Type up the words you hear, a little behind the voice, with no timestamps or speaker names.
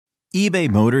eBay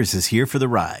Motors is here for the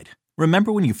ride.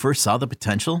 Remember when you first saw the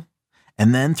potential?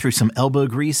 And then through some elbow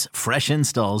grease, fresh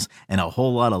installs, and a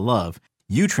whole lot of love,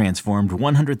 you transformed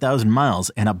 100,000 miles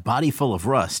and a body full of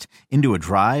rust into a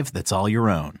drive that's all your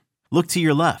own. Look to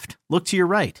your left. Look to your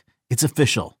right. It's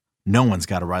official. No one's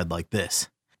got a ride like this.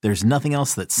 There's nothing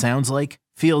else that sounds like,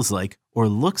 feels like, or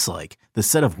looks like the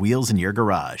set of wheels in your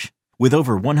garage. With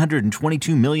over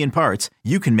 122 million parts,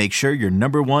 you can make sure your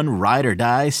number one ride or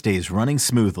die stays running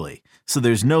smoothly. So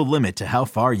there's no limit to how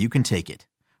far you can take it.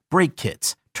 Brake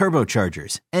kits,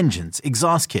 turbochargers, engines,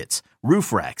 exhaust kits,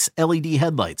 roof racks, LED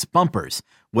headlights, bumpers,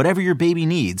 whatever your baby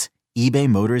needs, eBay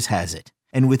Motors has it.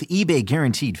 And with eBay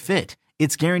Guaranteed Fit,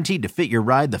 it's guaranteed to fit your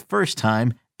ride the first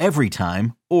time, every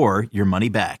time, or your money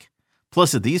back.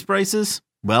 Plus at these prices,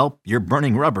 well, you're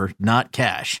burning rubber, not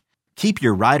cash. Keep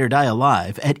your ride or die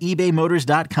alive at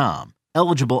ebaymotors.com.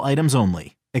 Eligible items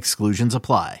only. Exclusions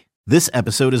apply. This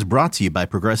episode is brought to you by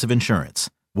Progressive Insurance.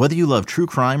 Whether you love true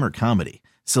crime or comedy,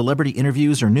 celebrity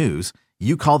interviews or news,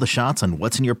 you call the shots on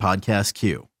what's in your podcast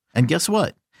queue. And guess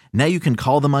what? Now you can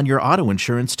call them on your auto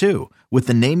insurance too with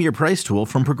the Name Your Price tool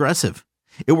from Progressive.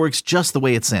 It works just the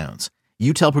way it sounds.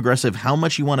 You tell Progressive how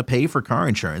much you want to pay for car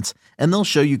insurance, and they'll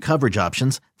show you coverage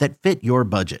options that fit your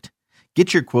budget.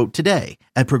 Get your quote today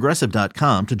at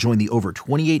Progressive.com to join the over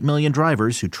 28 million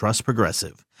drivers who trust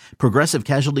Progressive. Progressive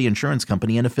Casualty Insurance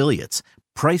Company and Affiliates.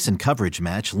 Price and coverage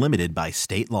match limited by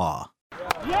state law.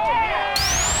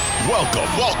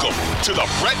 Welcome to the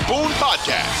Brett Boone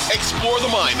Podcast. Explore the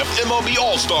mind of MLB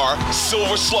All-Star,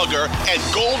 Silver Slugger, and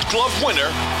Gold Glove winner,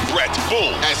 Brett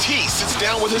Boone, as he sits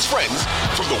down with his friends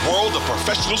from the world of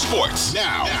professional sports.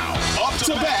 Now up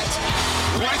to bat,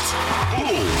 Brett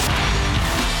Boone.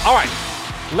 All right,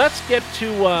 let's get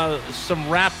to some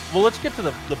rap. Well, let's get to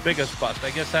the biggest bust.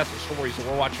 I guess that's the story, so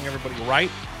we're watching everybody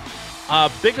right.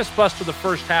 Biggest bust of the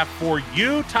first half for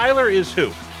you, Tyler, is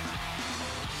who?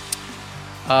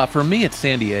 For me, it's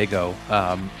San Diego.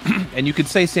 And you could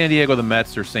say San Diego, the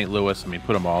Mets, or St. Louis. I mean,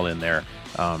 put them all in there.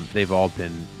 They've all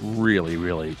been really,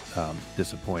 really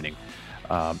disappointing.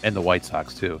 And the White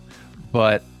Sox, too.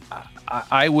 But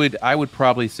I would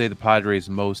probably say the Padres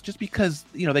most, just because,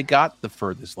 you know, they got the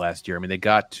furthest last year. I mean, they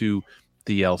got to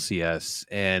the LCS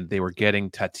and they were getting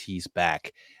Tatis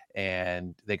back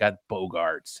and they got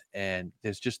Bogarts, and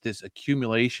there's just this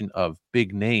accumulation of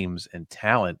big names and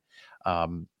talent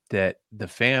that the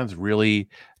fans really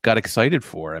got excited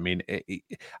for. I mean,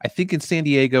 I think in San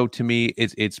Diego, to me,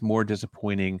 it's more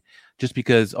disappointing just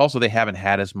because also they haven't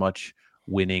had as much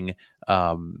winning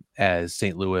as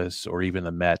St. Louis or even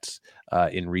the Mets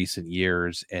in recent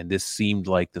years. And this seemed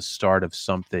like the start of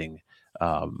something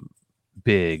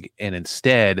big. And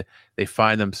instead, they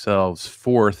find themselves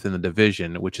fourth in the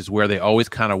division, which is where they always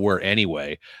kind of were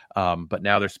anyway. But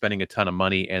now they're spending a ton of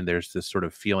money, and there's this sort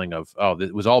of feeling of, oh,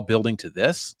 it was all building to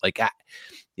this. Like,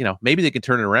 you know, maybe they can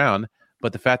turn it around.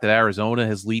 But the fact that Arizona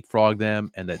has leapfrogged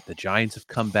them and that the Giants have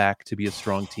come back to be a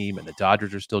strong team and the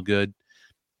Dodgers are still good,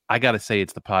 I got to say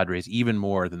it's the Padres even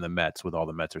more than the Mets with all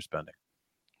the Mets are spending.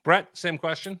 Brett, same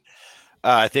question.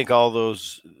 I think all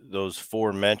those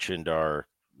four mentioned are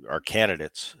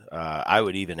candidates. I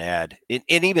would even add, and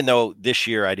even though this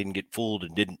year I didn't get fooled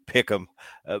and didn't pick them,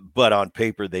 but on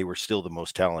paper they were still the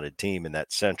most talented team in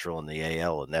that Central and the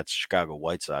AL, and that's Chicago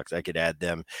White Sox. I could add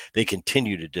them. They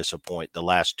continue to disappoint the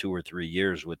last 2 or 3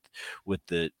 years with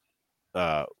the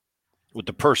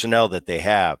personnel that they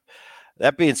have.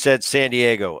 That being said, San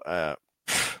Diego,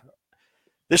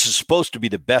 this is supposed to be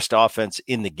the best offense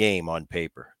in the game on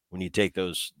paper. When you take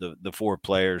the four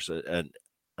players, an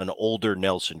older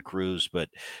Nelson Cruz, but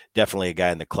definitely a guy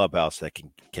in the clubhouse that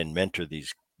can mentor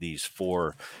these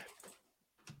four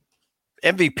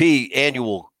MVP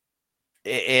annual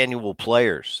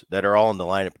players that are all in the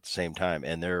lineup at the same time,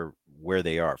 and they're where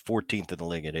they are, 14th in the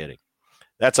league at hitting.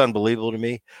 That's unbelievable to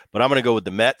me. But I'm going to go with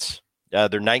the Mets.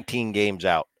 They're 19 games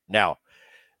out now.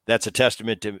 That's a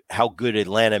testament to how good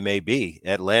Atlanta may be.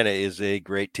 Atlanta is a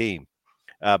great team.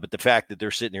 But the fact that they're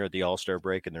sitting here at the All-Star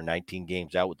break and they're 19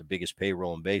 games out with the biggest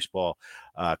payroll in baseball,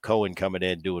 Cohen coming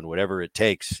in, doing whatever it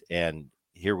takes, and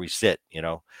here we sit. You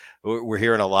know, we're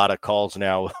hearing a lot of calls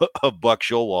now of Buck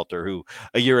Showalter, who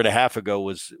a year and a half ago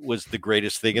was the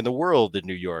greatest thing in the world in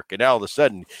New York, and now all of a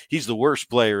sudden he's the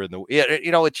worst player in the.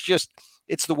 You know,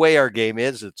 it's the way our game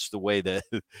is. It's the way that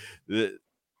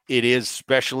it is,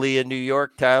 especially in New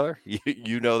York, Tyler.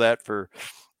 You know that for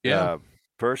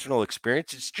personal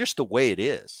experience. It's just the way it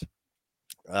is.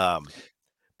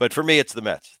 But for me, it's the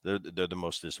Mets. They're the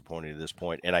most disappointing at this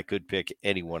point, and I could pick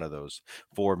any one of those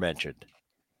four mentioned.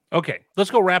 Okay,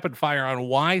 let's go rapid fire on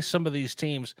why some of these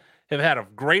teams have had a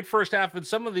great first half and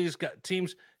some of these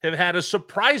teams have had a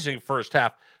surprising first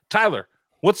half. Tyler,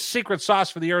 what's the secret sauce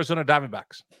for the Arizona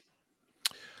Diamondbacks?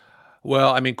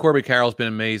 Well, I mean, Corbin Carroll's been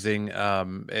amazing.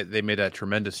 They made a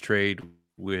tremendous trade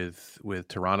with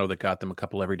Toronto that got them a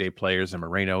couple everyday players, and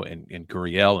Moreno and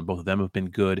Gurriel, and both of them have been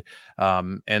good.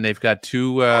 And they've got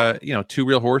two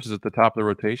real horses at the top of the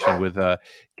rotation with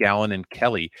Gallen and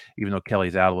Kelly, even though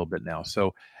Kelly's out a little bit now.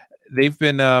 So they've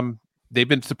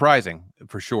been surprising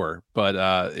for sure.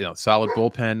 But solid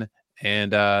bullpen,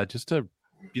 and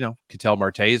Ketel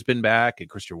Marte has been back, and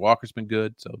Christian Walker's been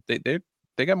good. So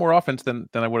they got more offense than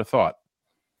I would have thought.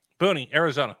 Booney,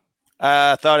 Arizona.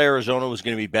 I thought Arizona was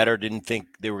going to be better. Didn't think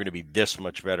they were going to be this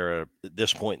much better at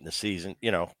this point in the season,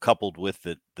 coupled with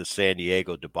the San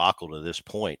Diego debacle to this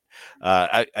point.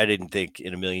 I didn't think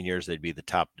in a million years they'd be the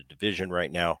top of the division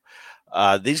right now.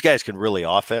 These guys can really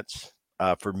offense.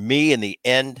 For me, in the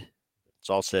end, it's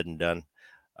all said and done.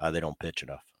 They don't pitch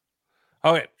enough.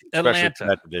 Okay, especially Atlanta.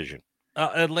 that division.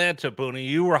 Atlanta, Booney.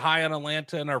 You were high on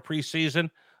Atlanta in our preseason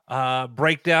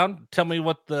breakdown. Tell me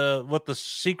what the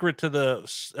secret to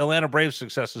the Atlanta Braves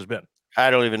success has been. I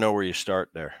don't even know where you start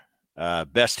there.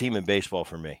 Best team in baseball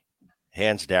for me,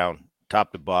 hands down,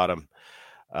 top to bottom.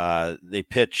 They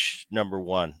pitch number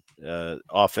one,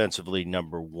 offensively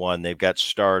number one. They've got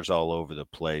stars all over the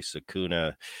place.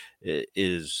 Acuna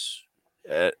is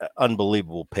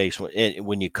unbelievable pace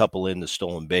when you couple in the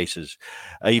stolen bases.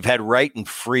 You've had Wright and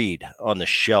Fried on the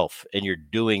shelf, and you're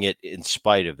doing it in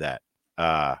spite of that.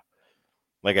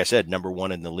 Like I said, number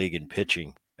one in the league in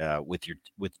pitching, with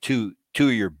two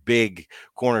of your big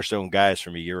cornerstone guys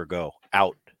from a year ago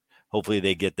out. Hopefully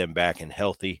they get them back and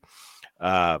healthy.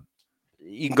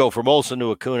 You can go from Olsen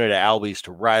to Acuna to Albies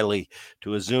to Riley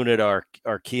to Ozuna to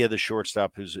Arcia, the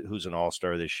shortstop, who's an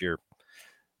all-star this year.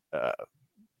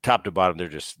 Top to bottom, they're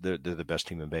the best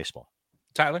team in baseball.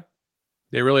 Tyler?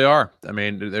 They really are. I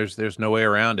mean, there's no way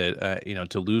around it.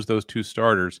 To lose those two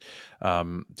starters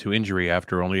to injury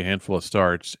after only a handful of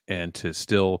starts, and to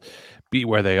still be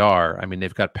where they are. I mean,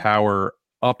 they've got power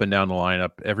up and down the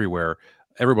lineup everywhere.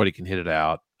 Everybody can hit it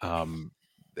out.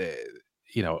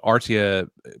 Arcia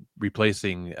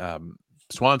replacing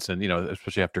Swanson,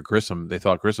 especially after Grissom, they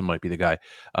thought Grissom might be the guy.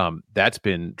 That's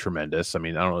been tremendous. I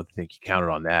mean, I don't think you counted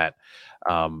on that.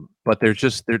 But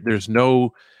there's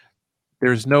no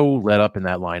let up in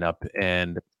that lineup.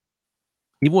 And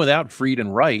even without Fried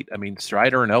and Wright, I mean,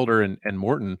 Strider and Elder and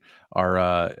Morton are,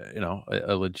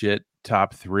 a legit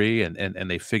top three, and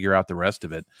they figure out the rest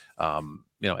of it.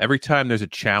 Every time there's a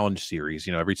challenge series,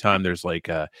 every time there's like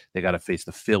they got to face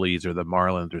the Phillies or the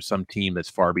Marlins or some team that's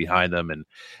far behind them, and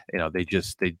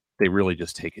they really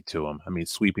just take it to them. I mean,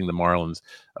 sweeping the Marlins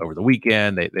over the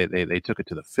weekend, they took it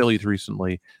to the Phillies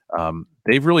recently.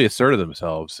 They've really asserted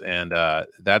themselves, and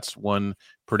that's one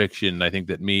prediction I think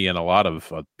that me and a lot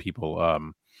of people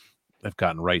have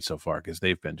gotten right so far, because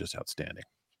they've been just outstanding.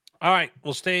 All right,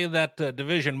 we'll stay in that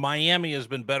division. Miami has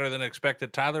been better than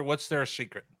expected. Tyler, what's their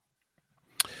secret?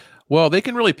 Well, they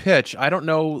can really pitch. I don't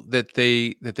know that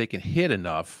they can hit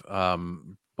enough,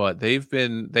 but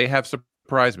they have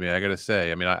surprised me, I got to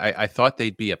say. I mean, I thought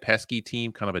they'd be a pesky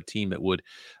team, kind of a team that would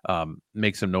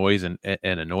make some noise and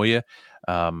annoy you.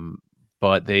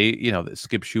 But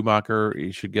Skip Schumacher,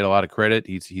 he should get a lot of credit.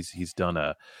 He's done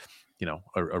a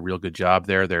real good job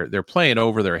there. They're playing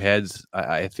over their heads,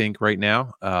 I think, right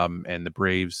now. And the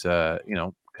Braves,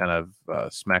 kind of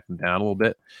smacked them down a little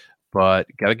bit. But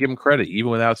got to give him credit,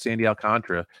 even without Sandy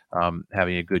Alcantara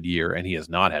having a good year, and he has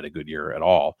not had a good year at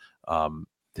all.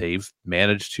 They've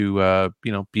managed to,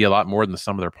 be a lot more than the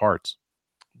sum of their parts.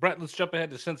 Brett, let's jump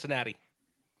ahead to Cincinnati.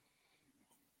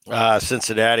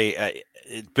 Cincinnati,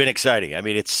 it's been exciting. I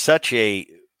mean, it's such a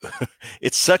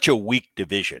weak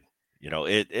division.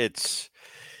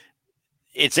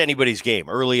 It's anybody's game.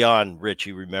 Early on, Rich,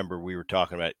 you remember we were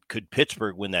talking about, could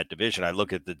Pittsburgh win that division? I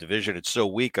look at the division, it's so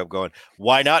weak. I'm going,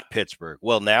 why not Pittsburgh?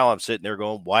 Well, now I'm sitting there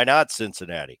going, why not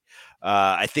Cincinnati?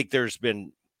 I think there's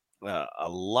been a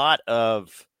lot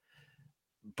of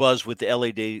buzz with the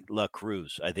LA de la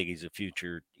Cruz. I think he's a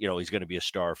future, he's going to be a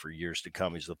star for years to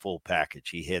come. He's the full package.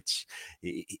 He hits,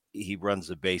 he runs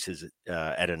the bases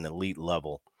at an elite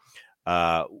level.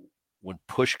 When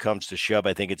push comes to shove,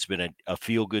 I think it's been a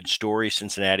feel-good story.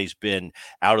 Cincinnati's been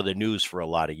out of the news for a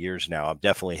lot of years now. I'm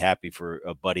definitely happy for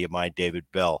a buddy of mine, David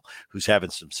Bell, who's having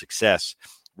some success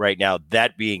right now.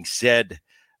 That being said,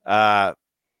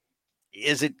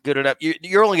 is it good enough?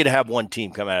 You're only going to have one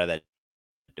team come out of that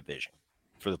division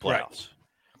for the playoffs.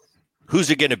 Who's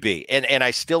it going to be? And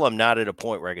I still am not at a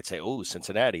point where I could say, oh,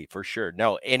 Cincinnati for sure.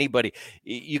 No, anybody.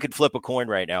 You could flip a coin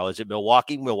right now. Is it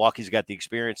Milwaukee? Milwaukee's got the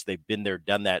experience. They've been there,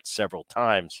 done that several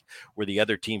times. Where the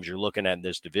other teams you're looking at in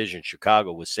this division,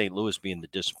 Chicago, with St. Louis being the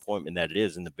disappointment that it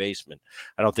is in the basement.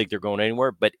 I don't think they're going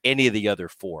anywhere. But any of the other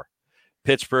four,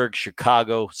 Pittsburgh,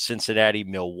 Chicago, Cincinnati,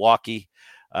 Milwaukee.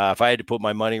 If I had to put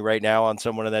my money right now on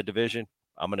someone in that division,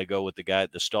 I'm going to go with the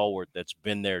stalwart that's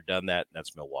been there, done that, and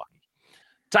that's Milwaukee.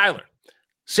 Tyler,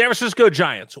 San Francisco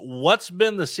Giants, what's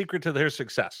been the secret to their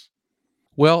success?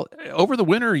 Well, over the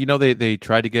winter, they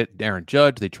tried to get Aaron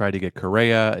Judge. They tried to get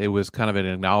Correa. It was kind of an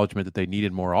acknowledgement that they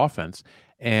needed more offense.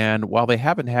 And while they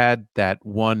haven't had that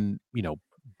one,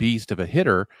 beast of a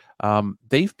hitter,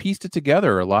 they've pieced it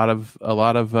together. A lot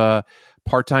of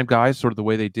part-time guys, sort of the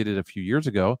way they did it a few years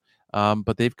ago.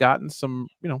 But they've gotten some,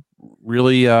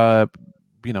 really,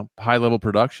 high-level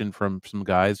production from some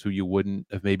guys who you wouldn't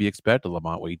have maybe expected.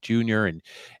 Lamont Wade Jr. and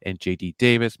J.D.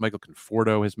 Davis. Michael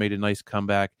Conforto has made a nice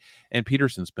comeback, and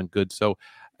Peterson's been good. So,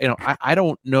 I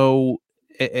don't know.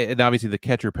 And obviously the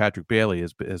catcher, Patrick Bailey,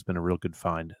 has been a real good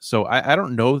find. So I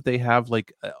don't know if they have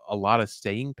like a lot of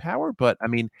staying power, but I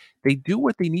mean, they do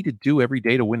what they need to do every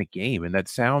day to win a game. And that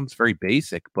sounds very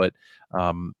basic, but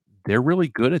they're really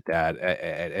good at that,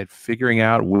 at figuring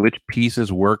out which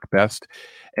pieces work best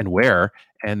and where.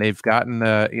 And they've gotten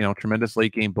tremendous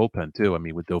late game bullpen too. I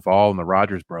mean, with Doval and the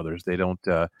Rogers brothers, they don't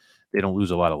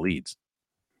lose a lot of leads.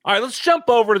 All right, let's jump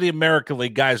over to the American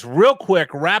League, guys, real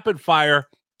quick, rapid fire.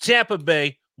 Tampa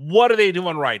Bay, what are they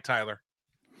doing right, Tyler?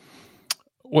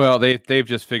 Well, they've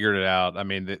just figured it out. I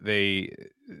mean,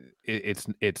 it's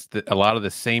a lot of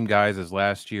the same guys as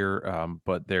last year,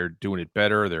 but they're doing it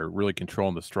better. They're really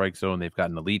controlling the strike zone. They've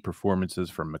gotten elite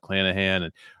performances from McClanahan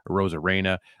and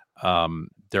Rosarena.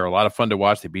 They're a lot of fun to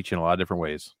watch. They beat you in a lot of different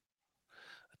ways.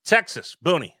 Texas,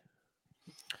 Booney.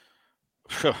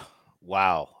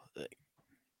 Wow.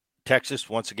 Texas,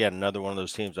 once again, another one of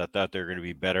those teams I thought they were going to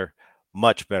be better.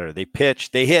 Much better. They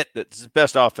pitch, they hit. It's the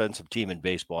best offensive team in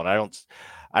baseball, and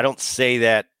I don't say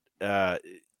that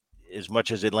as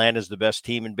much as Atlanta's the best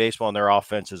team in baseball, and their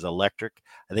offense is electric.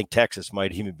 I think Texas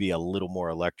might even be a little more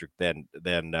electric than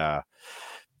Atlanta.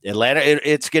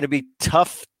 It's going to be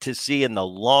tough to see in the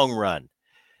long run.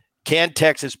 Can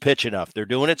Texas pitch enough? They're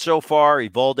doing it so far.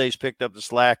 Evaldi's picked up the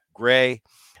slack. Gray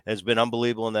has been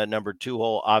unbelievable in that number 2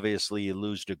 hole. Obviously, you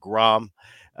lose to Grom.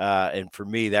 And for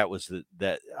me, that was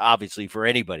that obviously for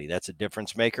anybody, that's a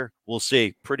difference maker. We'll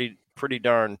see. Pretty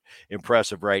darn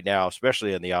impressive right now,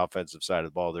 especially on the offensive side of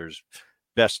the ball. There's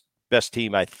best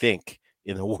team, I think,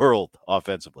 in the world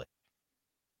offensively.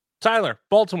 Tyler,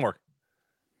 Baltimore.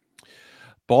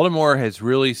 Baltimore has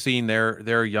really seen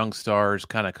their young stars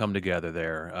kind of come together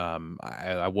there.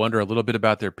 I wonder a little bit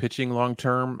about their pitching long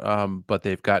term, but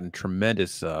they've gotten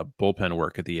tremendous bullpen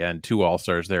work at the end. 2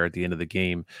 all-stars there at the end of the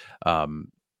game.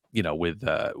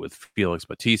 With Felix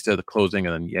Bautista, the closing,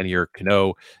 and then Yenier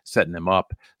Cano setting them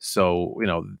up. So,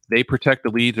 they protect the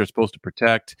leads they're supposed to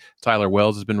protect. Tyler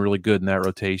Wells has been really good in that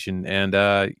rotation. And,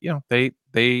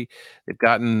 they've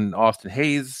gotten Austin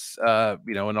Hayes,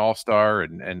 an all-star,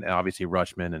 and obviously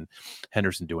Rutschman and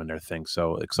Henderson doing their thing.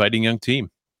 So exciting young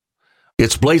team.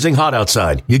 It's blazing hot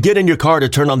outside. You get in your car to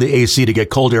turn on the AC to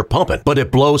get cold air pumping, but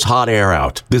it blows hot air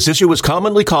out. This issue is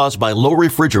commonly caused by low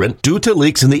refrigerant due to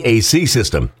leaks in the AC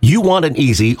system. You want an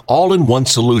easy, all-in-one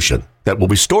solution that will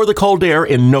restore the cold air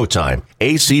in no time.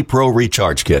 AC Pro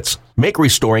Recharge Kits make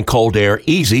restoring cold air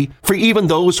easy for even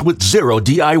those with zero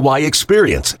DIY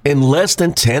experience in less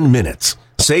than 10 minutes.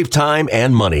 Save time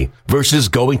and money versus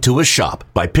going to a shop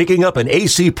by picking up an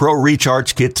AC Pro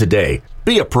Recharge Kit today.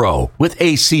 Be a pro with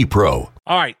AC Pro.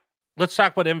 All right, let's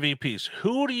talk about MVPs.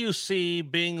 Who do you see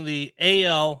being the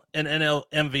AL and NL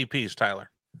MVPs, Tyler?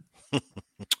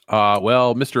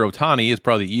 Well, Mr. Ohtani is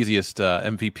probably the easiest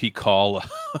MVP call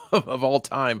of all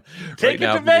time. Take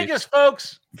it to Vegas,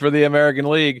 folks. For the American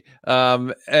League. Before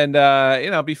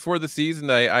the season,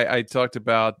 I talked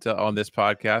about on this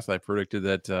podcast, I predicted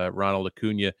that Ronald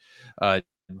Acuna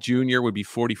Jr. would be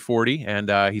 40-40,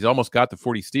 and he's almost got the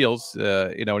 40 steals,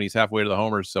 and he's halfway to the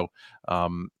homers. So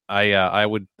I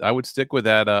would stick with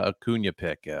that Acuna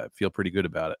pick. Feel pretty good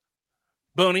about it.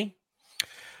 Booney?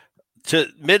 To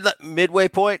midway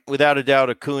point, without a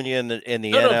doubt, Acuna in the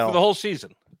NL. For the whole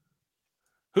season.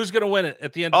 Who's going to win it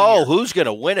at the end of the year? Who's going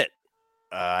to win it?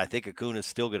 I think Acuna's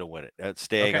still going to win it.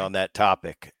 Staying on that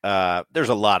topic. There's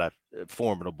a lot of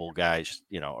formidable guys,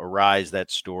 Arise, that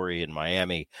story in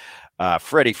Miami.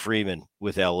 Freddie Freeman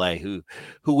with LA, who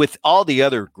with all the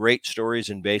other great stories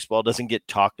in baseball doesn't get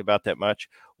talked about that much.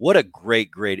 What a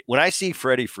great. When I see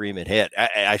Freddie Freeman hit,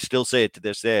 I still say it to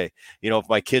this day. If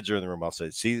my kids are in the room, I'll say,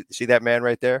 see that man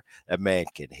right there? That man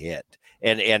can hit.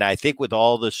 And I think with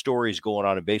all the stories going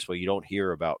on in baseball, you don't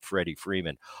hear about Freddie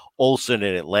Freeman. Olsen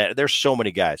in Atlanta. There's so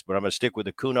many guys, but I'm going to stick with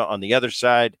Acuna on the other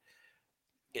side.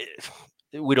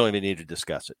 We don't even need to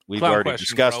discuss it. We've already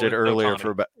discussed it earlier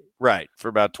for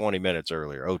about 20 minutes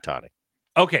earlier. Ohtani.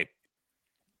 Okay,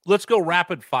 let's go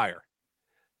rapid fire.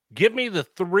 Give me the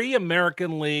 3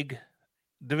 American League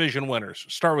division winners.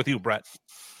 Start with you, Brett.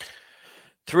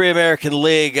 3 American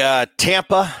League.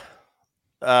 Tampa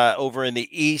over in the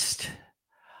East.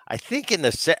 I think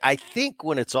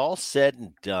when it's all said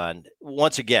and done,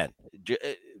 once again,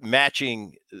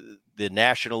 matching the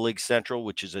National League Central,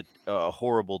 which is a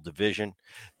horrible division,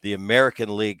 the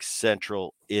American League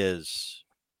Central is,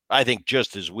 I think,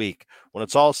 just as weak. When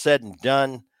it's all said and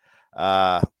done,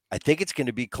 I think it's going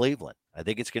to be Cleveland. I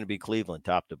think it's going to be Cleveland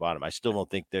top to bottom. I still don't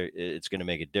think it's going to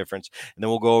make a difference. And then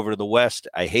we'll go over to the West.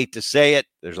 I hate to say it.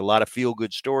 There's a lot of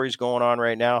feel-good stories going on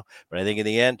right now. But I think in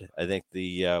the end, I think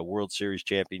the World Series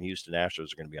champion Houston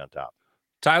Astros are going to be on top.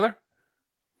 Tyler?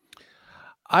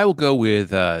 I will go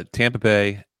with Tampa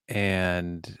Bay,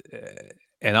 and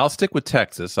I'll stick with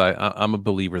Texas. I'm a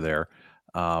believer there.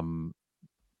 And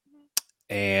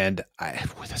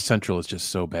the Central is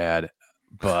just so bad.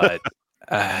 But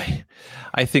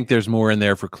I think there's more in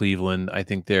there for Cleveland. I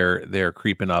think they're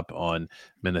creeping up on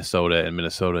Minnesota, and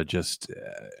Minnesota just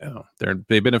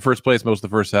they've been in first place most of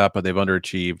the first half, but they've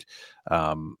underachieved.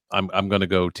 I'm going to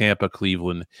go Tampa,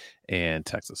 Cleveland, and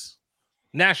Texas.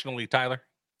 National League, Tyler.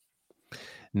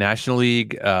 National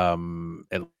League,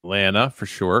 Atlanta for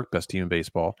sure, best team in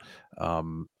baseball.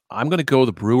 I'm going to go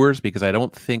the Brewers because I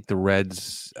don't think the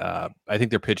Reds. I think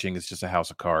their pitching is just a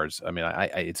house of cards. I mean,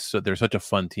 they're such a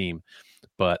fun team,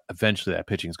 but eventually that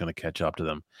pitching is going to catch up to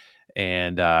them.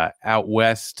 And out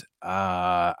west,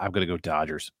 I'm going to go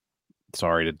Dodgers.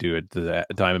 Sorry to do it. The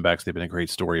Diamondbacks, they've been a great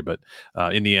story, but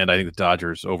in the end, I think the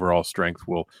Dodgers' overall strength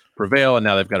will prevail. And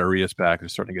now they've got Arias back; they're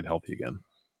starting to get healthy again.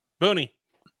 Booney.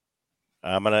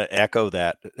 I'm going to echo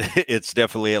that. It's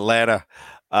definitely Atlanta.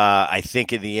 I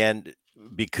think in the end,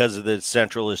 because of the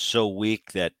Central is so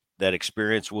weak, that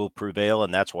experience will prevail,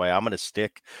 and that's why I'm going to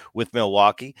stick with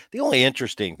Milwaukee. The only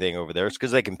interesting thing over there is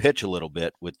because they can pitch a little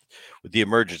bit with the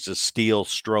emergence of Steele,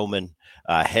 Stroman,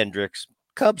 Hendricks.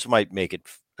 Cubs might make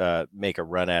a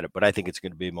run at it, but I think it's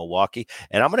going to be Milwaukee,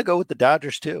 and I'm going to go with the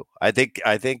Dodgers too. I think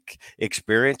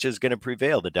experience is going to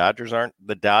prevail. The Dodgers aren't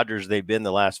the Dodgers they've been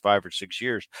the last 5 or 6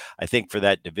 years. I think for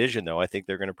that division, though, I think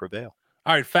they're going to prevail.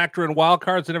 All right, factor in wild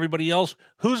cards and everybody else.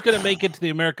 Who's going to make it to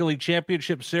the American League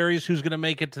Championship Series? Who's going to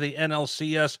make it to the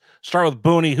NLCS? Start with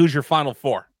Booney. Who's your Final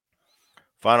Four?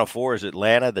 Final Four is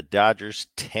Atlanta, the Dodgers,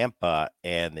 Tampa,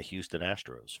 and the Houston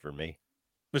Astros for me.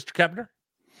 Mr. Kepner?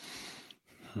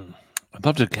 I'd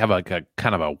love to have a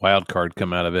kind of a wild card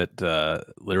come out of it,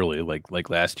 literally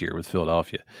like last year with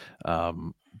Philadelphia.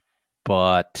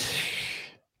 But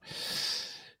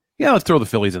yeah, let's throw the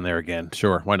Phillies in there again.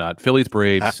 Sure, why not? Phillies,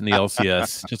 Braves in the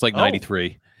LCS, just like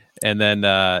 '93, and then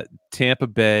Tampa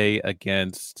Bay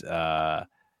against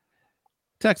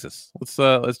Texas. Let's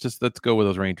go with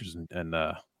those Rangers and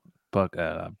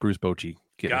Bruce Bochy.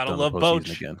 Gotta love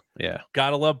Boch again. Yeah,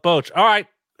 gotta love Boch. All right,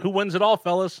 who wins it all,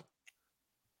 fellas?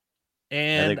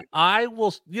 And I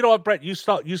will. You know what, Brett? You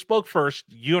spoke first.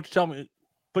 You have to tell me.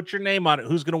 Put your name on it.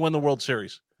 Who's going to win the World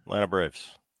Series? Atlanta Braves.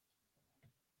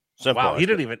 Simple. Wow, he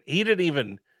didn't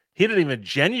even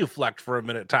genuflect for a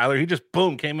minute, Tyler. He just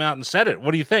came out and said it.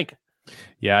 What do you think?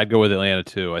 Yeah, I'd go with Atlanta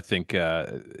too. I think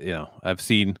I've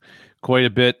seen quite a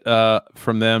bit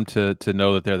from them to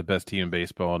know that they're the best team in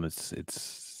baseball, and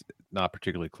it's not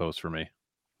particularly close for me.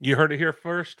 You heard it here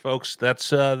first, folks. That's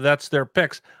their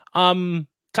picks.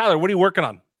 Tyler, what are you working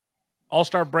on?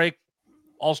 All-Star break,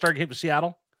 All-Star game to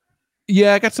Seattle?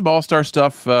 Yeah, I got some All-Star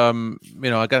stuff. I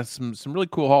got some really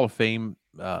cool Hall of Fame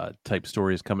type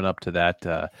stories coming up to that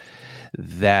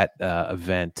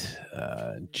event,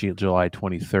 July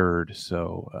 23rd.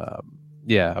 So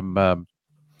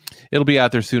it'll be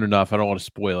out there soon enough. I don't want to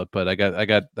spoil it, but I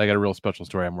got a real special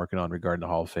story I'm working on regarding the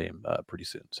Hall of Fame pretty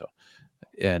soon. So,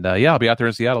 and I'll be out there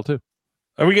in Seattle too.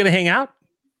 Are we going to hang out?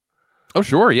 Oh,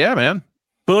 sure. Yeah, man.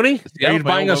 Booney, are you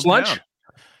buying us lunch?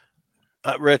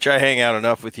 Rich, I hang out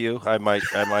enough with you. I might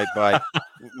buy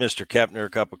Mr. Kepner a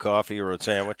cup of coffee or a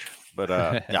sandwich, but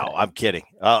no, I'm kidding.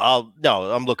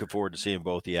 I'm looking forward to seeing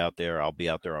both of you out there. I'll be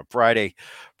out there on Friday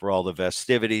for all the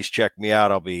festivities. Check me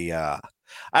out. I'll be. I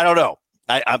don't know.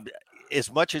 I'm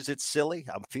as much as it's silly.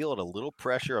 I'm feeling a little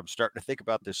pressure. I'm starting to think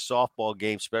about this softball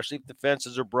game, especially if the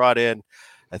fences are brought in.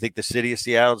 I think the city of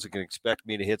Seattle is going to expect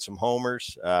me to hit some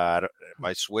homers.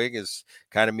 My swing is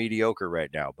kind of mediocre right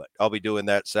now, but I'll be doing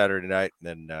that Saturday night.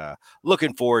 And then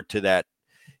looking forward to that.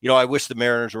 I wish the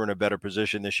Mariners were in a better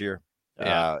position this year.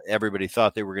 Yeah. Everybody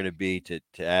thought they were going to be to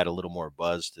add a little more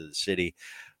buzz to the city.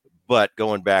 But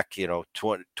going back,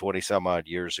 20 some odd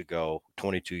years ago,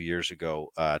 22 years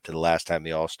ago, to the last time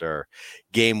the All-Star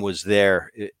game was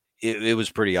there, it was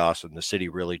pretty awesome. The city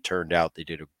really turned out. They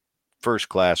did a first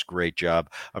class, great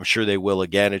job. I'm sure they will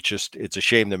again. It's a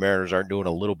shame the Mariners aren't doing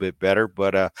a little bit better,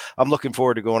 but I'm looking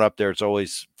forward to going up there. It's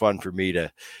always fun for me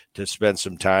to spend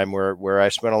some time where I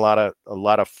spent a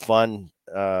lot of fun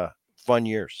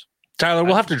years. Tyler,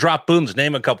 we'll have to drop Boone's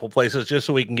name a couple places just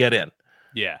so we can get in.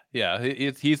 Yeah.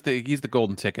 He's the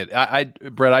golden ticket.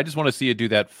 Brett, I just want to see you do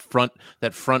that front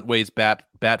ways bat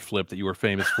flip that you were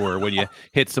famous for when you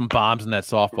hit some bombs in that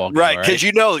softball game. Right, because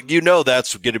you know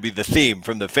that's going to be the theme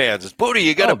from the fans. It's Booty,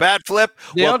 you got a bat flip.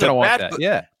 Well, to want that.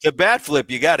 Yeah, the bat flip,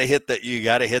 you got to hit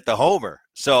the homer.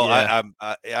 So yeah.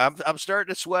 I'm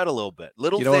starting to sweat a little bit. You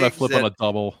don't want to flip on a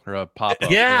double or a pop up.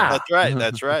 Yeah,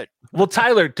 that's right. Well,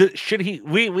 Tyler, should he?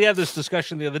 We had this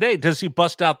discussion the other day. Does he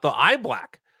bust out the eye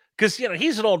black? Because,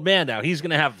 he's an old man now. He's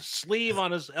going to have sleeve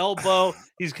on his elbow.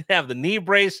 He's going to have the knee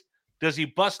brace. Does he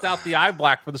bust out the eye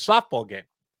black for the softball game?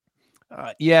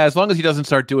 Yeah, as long as he doesn't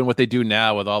start doing what they do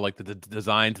now with all like the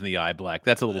designs in the eye black.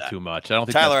 That's a little too much. I don't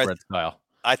think Tyler, that's Brett's style.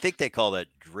 I think they call that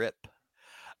drip.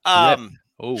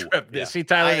 Drip. Yeah. See,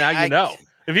 Tyler, now you know.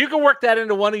 If you can work that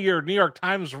into one of your New York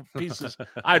Times pieces,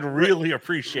 I'd really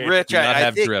appreciate Rich, it. I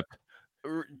think, drip.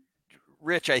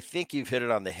 Rich, I think you've hit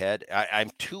it on the head. I'm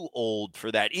too old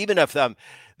for that. Even if I'm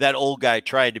that old guy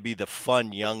trying to be the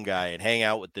fun young guy and hang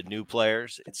out with the new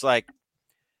players, it's like,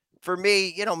 for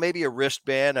me, maybe a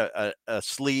wristband, a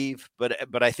sleeve,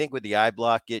 but I think with the eye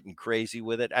block getting crazy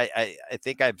with it, I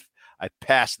think I've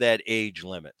passed that age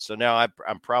limit. So now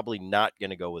I'm probably not going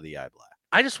to go with the eye block.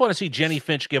 I just want to see Jenny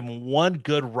Finch give him one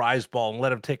good rise ball and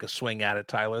let him take a swing at it,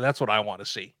 Tyler. That's what I want to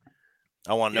see.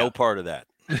 I want no part of that.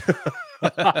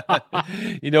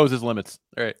 He knows his limits.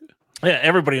 All right. Yeah,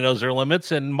 everybody knows their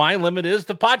limits, and my limit is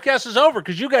the podcast is over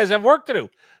because you guys have work to do.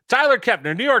 Tyler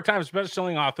Kepner, New York Times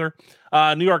bestselling author,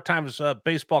 New York Times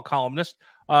baseball columnist.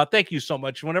 Thank you so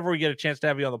much. Whenever we get a chance to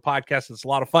have you on the podcast, it's a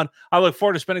lot of fun. I look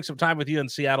forward to spending some time with you in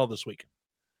Seattle this week.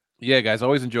 Yeah, guys,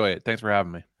 always enjoy it. Thanks for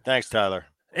having me. Thanks, Tyler.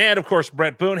 And, of course,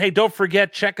 Brett Boone. Hey, don't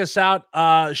forget, check us out.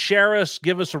 Share us.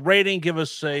 Give us a rating. Give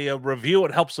us a review.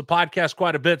 It helps the podcast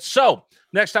quite a bit. So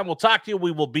next time we'll talk to you,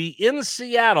 we will be in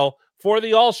Seattle for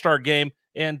the All-Star game.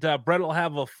 And Brett will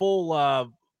have a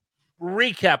full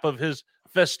recap of his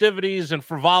festivities and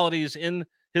frivolities in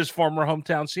his former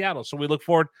hometown, Seattle. So we look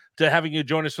forward to having you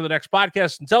join us for the next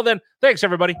podcast. Until then, thanks,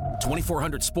 everybody.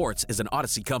 2400 Sports is an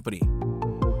Odyssey company.